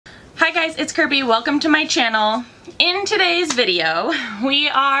Hi guys, it's Kirby. Welcome to my channel. In today's video, we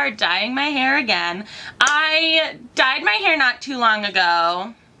are dyeing my hair again. I dyed my hair not too long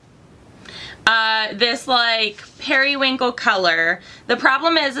ago. This like periwinkle color. The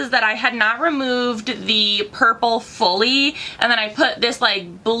problem is that I had not removed the purple fully, and then I put this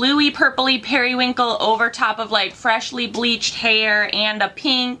like bluey purpley periwinkle over top of like freshly bleached hair and a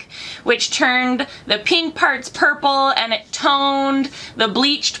pink, which turned the pink parts purple and it toned the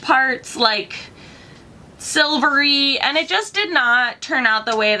bleached parts like silvery, and it just did not turn out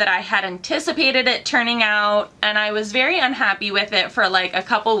the way that I had anticipated it turning out, and I was very unhappy with it for like a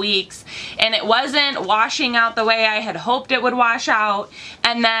couple weeks, and it wasn't washing out the way I had hoped it would wash out.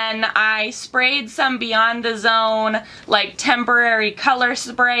 And then I sprayed some Beyond the Zone like temporary color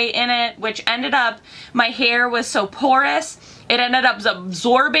spray in it, which ended up, my hair was so porous, it ended up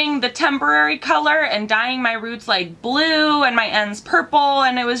absorbing the temporary color and dyeing my roots like blue and my ends purple,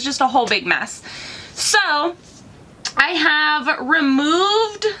 and it was just a whole big mess. So I have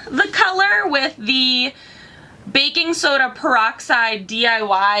removed the color with the baking soda peroxide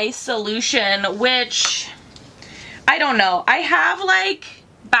DIY solution, which I don't know. I have like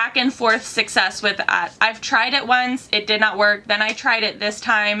back and forth success with that. I've tried it once, it did not work. Then I tried it this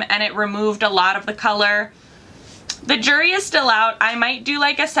time and it removed a lot of the color. The jury is still out. I might do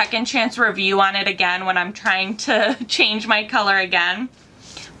like a second chance review on it again when I'm trying to change my color again.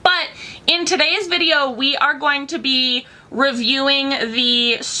 But in today's video, we are going to be reviewing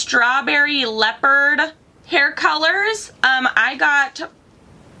the Strawberry Leopard hair colors. I got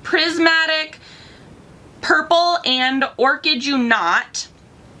Prismatic Purple and Orchid You Not.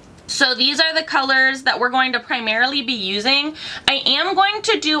 So these are the colors that we're going to primarily be using. I am going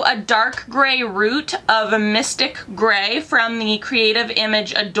to do a dark gray root of a Mystic Gray from the Creative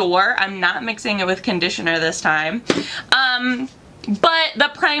Image Adore. I'm not mixing it with conditioner this time. But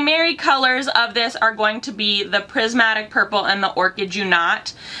the primary colors of this are going to be the Prismatic Purple and the Orchid You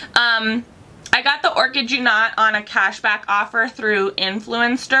Not. I got the Orchid You Not on a cashback offer through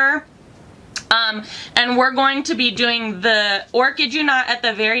Influencer. And we're going to be doing the Orchid You Not at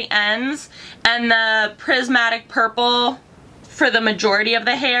the very ends and the Prismatic Purple for the majority of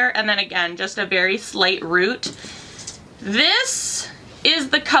the hair, and then again just a very slight root. This is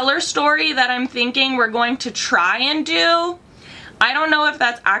the color story that I'm thinking we're going to try and do. I don't know if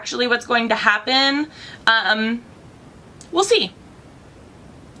that's actually what's going to happen. We'll see.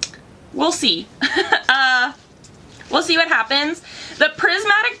 We'll see. We'll see what happens. The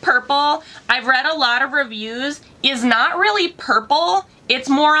Prismatic Purple, I've read a lot of reviews, is not really purple. It's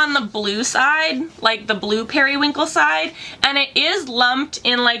more on the blue side, like the blue periwinkle side, and it is lumped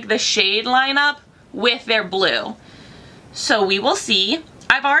in like the shade lineup with their blue. So we will see.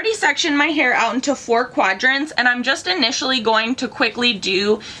 I've already sectioned my hair out into 4 quadrants, and I'm just initially going to quickly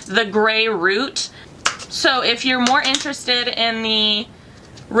do the gray root. So if you're more interested in the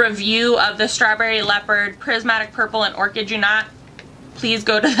review of the Strawberry Leopard, Prismatic Purple, and Orchid You Not, please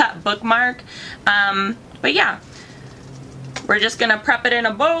go to that bookmark. But yeah, we're just gonna prep it in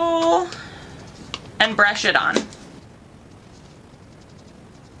a bowl and brush it on.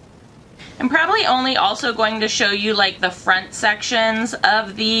 I'm probably only also going to show you like the front sections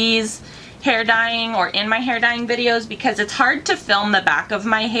of these hair dyeing or in my hair dyeing videos, because it's hard to film the back of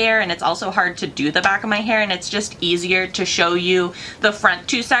my hair and it's also hard to do the back of my hair, and it's just easier to show you the front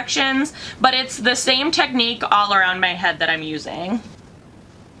 2 sections, but it's the same technique all around my head that I'm using.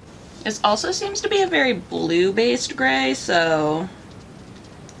 This also seems to be a very blue based gray, so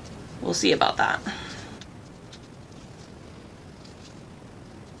we'll see about that.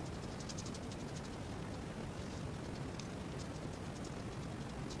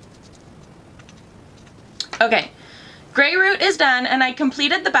 Okay, gray root is done, and I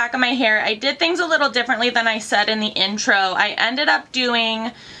completed the back of my hair. I did things a little differently than I said in the intro. I ended up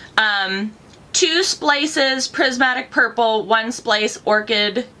doing 2 splices Prismatic Purple, 1 splice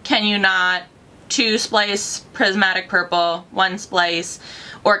Orchid Can You Not, 2 splice Prismatic Purple, 1 splice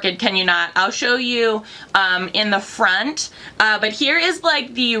Orchid Can You Not. I'll show you in the front, but here is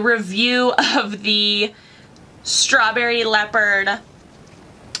like the review of the Strawberry Leopard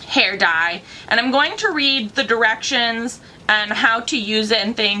hair dye, and I'm going to read the directions and how to use it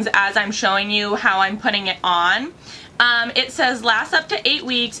and things as I'm showing you how I'm putting it on. It says lasts up to 8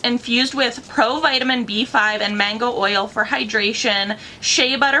 weeks, infused with provitamin B5 and mango oil for hydration,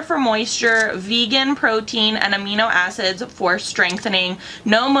 shea butter for moisture, vegan protein and amino acids for strengthening,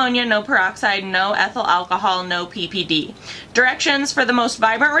 no ammonia, no peroxide, no ethyl alcohol, no PPD. Directions: for the most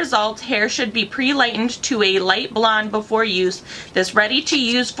vibrant results, hair should be pre-lightened to a light blonde before use. This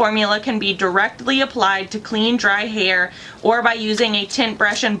ready-to-use formula can be directly applied to clean, dry hair or by using a tint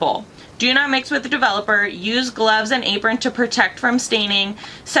brush and bowl. Do not mix with the developer. Use gloves and apron to protect from staining.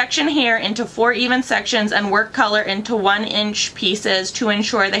 Section hair into 4 even sections and work color into 1-inch pieces to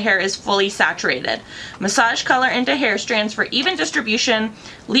ensure the hair is fully saturated. Massage color into hair strands for even distribution.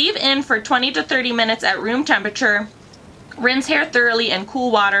 Leave in for 20 to 30 minutes at room temperature. Rinse hair thoroughly in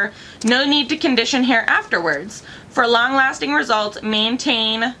cool water. No need to condition hair afterwards. For long-lasting results,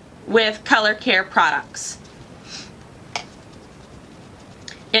 maintain with color care products.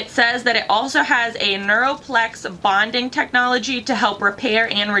 It says that it also has a Neuroplex bonding technology to help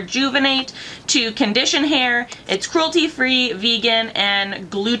repair and rejuvenate, to condition hair. It's cruelty-free, vegan, and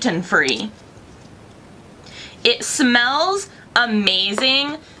gluten-free. It smells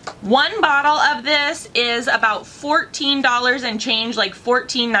amazing. One bottle of this is about $14 and change, like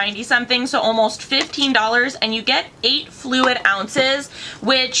 $14.90 something, so almost $15, and you get 8 fluid ounces,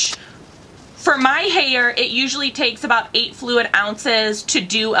 which for my hair, it usually takes about 8 fluid ounces to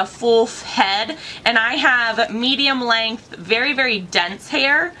do a full head, and I have medium length, very, very dense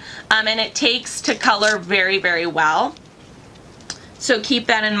hair, and it takes to color very, very well. So keep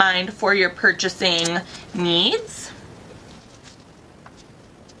that in mind for your purchasing needs.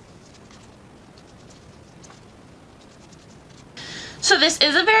 So this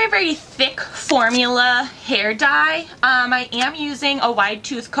is a very, very thick formula hair dye. I am using a wide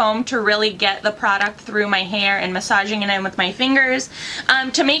tooth comb to really get the product through my hair and massaging it in with my fingers.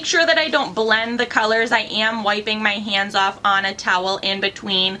 To make sure that I don't blend the colors, I am wiping my hands off on a towel in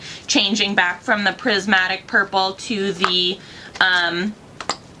between, changing back from the prismatic purple to the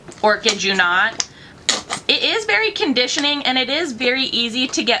Orchid Junot. It is very conditioning and it is very easy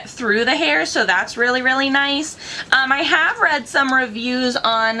to get through the hair, so that's really, really nice. I have read some reviews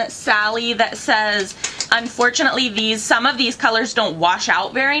on Sally that says, unfortunately, some of these colors don't wash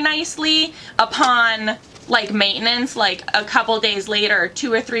out very nicely upon like maintenance, like a couple days later or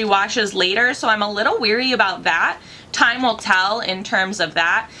 2 or 3 washes later, so I'm a little weary about that. Time will tell in terms of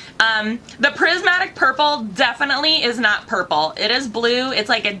that. The prismatic purple definitely is not purple. It is blue. It's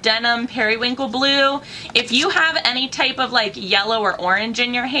like a denim periwinkle blue. If you have any type of like yellow or orange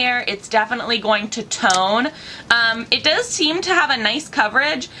in your hair, it's definitely going to tone. It does seem to have a nice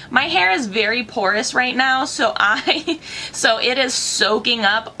coverage. My hair is very porous right now, so it is soaking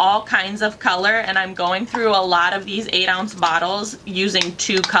up all kinds of color, and I'm going through a lot of these 8-ounce bottles using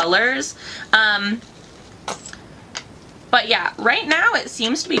 2 colors. But yeah, right now it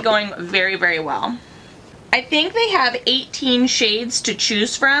seems to be going very, very well. I think they have 18 shades to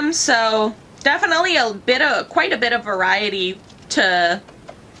choose from, so definitely quite a bit of variety to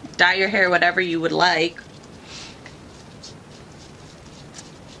dye your hair whatever you would like.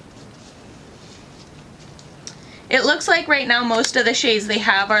 It looks like right now most of the shades they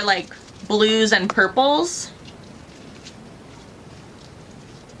have are like blues and purples.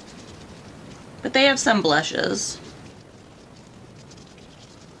 But they have some blushes.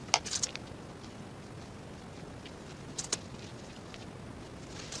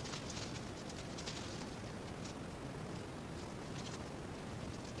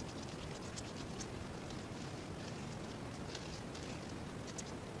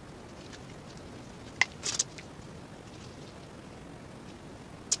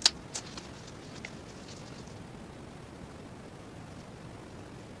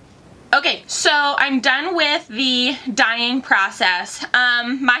 Okay, so I'm done with the dyeing process.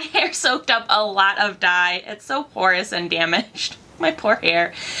 My hair soaked up a lot of dye. It's so porous and damaged. My poor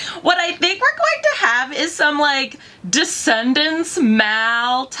hair. What I think we're going to have is some like Descendants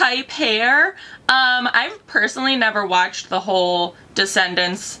Mal type hair. I've personally never watched the whole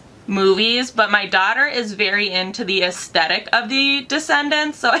Descendants movies, but my daughter is very into the aesthetic of the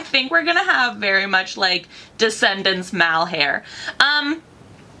Descendants, so I think we're gonna have very much like Descendants Mal hair.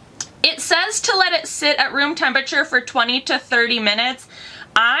 It says to let it sit at room temperature for 20 to 30 minutes.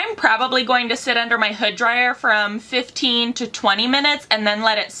 I'm probably going to sit under my hood dryer from 15 to 20 minutes and then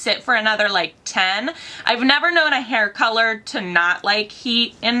let it sit for another like 10. I've never known a hair color to not like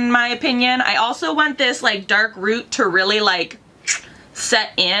heat, in my opinion. I also want this like dark root to really like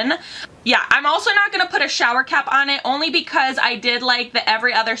set in. Yeah, I'm also not going to put a shower cap on it only because I did like the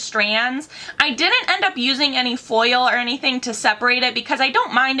every other strands. I didn't end up using any foil or anything to separate it because I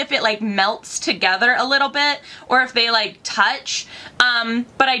don't mind if it like melts together a little bit or if they like touch,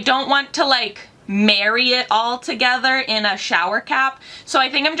 but I don't want to like marry it all together in a shower cap. So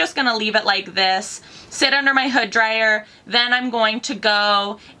I think I'm just going to leave it like this. Sit under my hood dryer, then I'm going to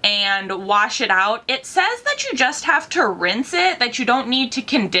go and wash it out. It says that you just have to rinse it, that you don't need to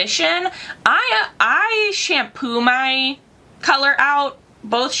condition. I shampoo my color out,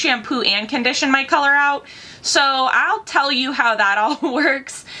 both shampoo and condition my color out. So I'll tell you how that all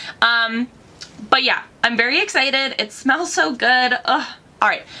works. But yeah, I'm very excited. It smells so good. Ugh. All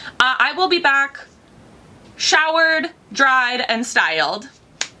right, I will be back showered, dried, and styled.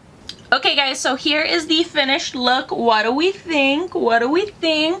 Okay guys, so here is the finished look. What do we think? What do we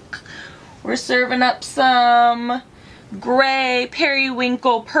think? We're serving up some gray,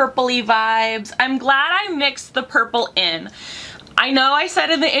 periwinkle, purpley vibes. I'm glad I mixed the purple in. I know I said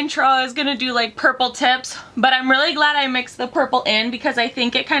in the intro I was gonna do like purple tips, but I'm really glad I mixed the purple in because I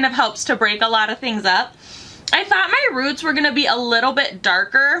think it kind of helps to break a lot of things up. I thought my roots were gonna be a little bit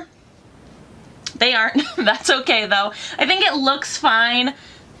darker. They aren't. That's okay though. I think it looks fine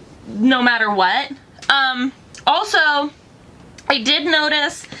no matter what. Also, I did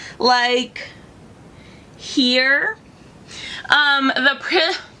notice like here, the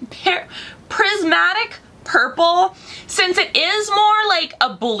prismatic purple, since it is more like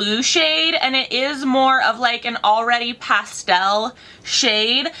a blue shade and it is more of like an already pastel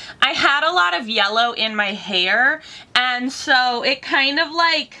shade, I had a lot of yellow in my hair, and so it kind of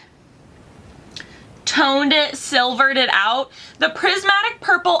like toned it, silvered it out. The prismatic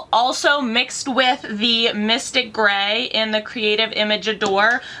purple also mixed with the mystic gray in the Creative Image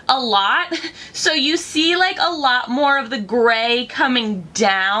Adore a lot. So you see like a lot more of the gray coming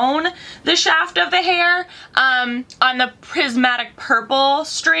down the shaft of the hair on the prismatic purple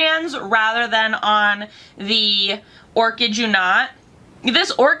strands rather than on the Orchid You Not.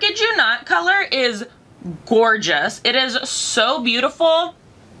 This Orchid You Not color is gorgeous. It is so beautiful.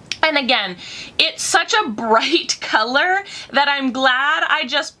 And again, it's such a bright color that I'm glad I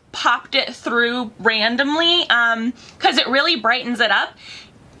just popped it through randomly because it really brightens it up.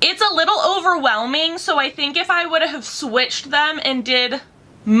 It's a little overwhelming, so I think if I would have switched them and did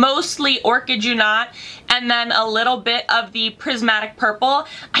mostly Orchid You Not and then a little bit of the prismatic purple,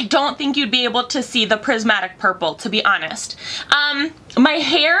 I don't think you'd be able to see the prismatic purple, to be honest. My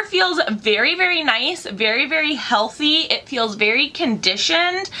hair feels very, very nice, very, very healthy. It feels very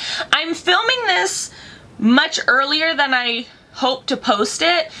conditioned. I'm filming this much earlier than I hope to post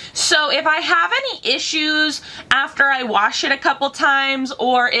it, so if I have any issues after I wash it a couple times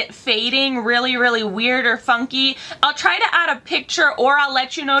or it fading really, really weird or funky, I'll try to add a picture or I'll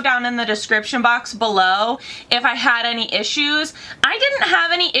let you know down in the description box below if I had any issues. I didn't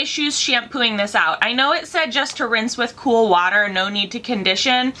have any issues shampooing this out. I know it said just to rinse with cool water, no need to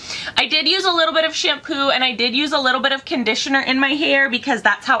condition. I did use a little bit of shampoo and I did use a little bit of conditioner in my hair because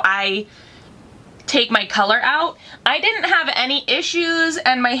that's how I take my color out. I didn't have any issues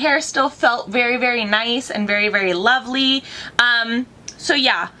and my hair still felt very, very nice and very, very lovely. So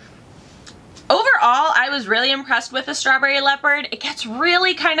yeah, overall I was really impressed with the Strawberry Leopard. It gets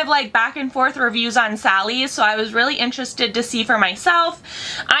really kind of like back and forth reviews on Sally's, so I was really interested to see for myself.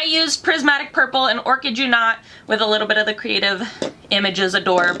 I used Prismatic Purple and Orchid You Not with a little bit of the Creative Images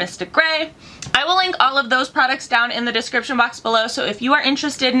Adore Mystic Gray. I will link all of those products down in the description box below, so if you are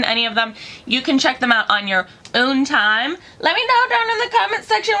interested in any of them, you can check them out on your own time. Let me know down in the comment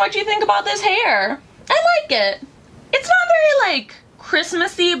section what you think about this hair. I like it. It's not very like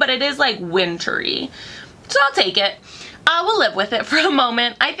Christmassy, but it is like wintry. So I'll take it. We'll live with it for a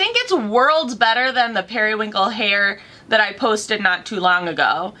moment. I think it's worlds better than the periwinkle hair that I posted not too long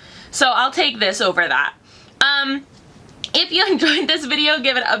ago. So I'll take this over that. If you enjoyed this video,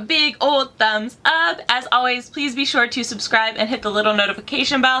 give it a big old thumbs up. As always, please be sure to subscribe and hit the little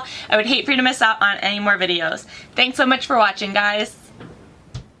notification bell. I would hate for you to miss out on any more videos. Thanks so much for watching, guys.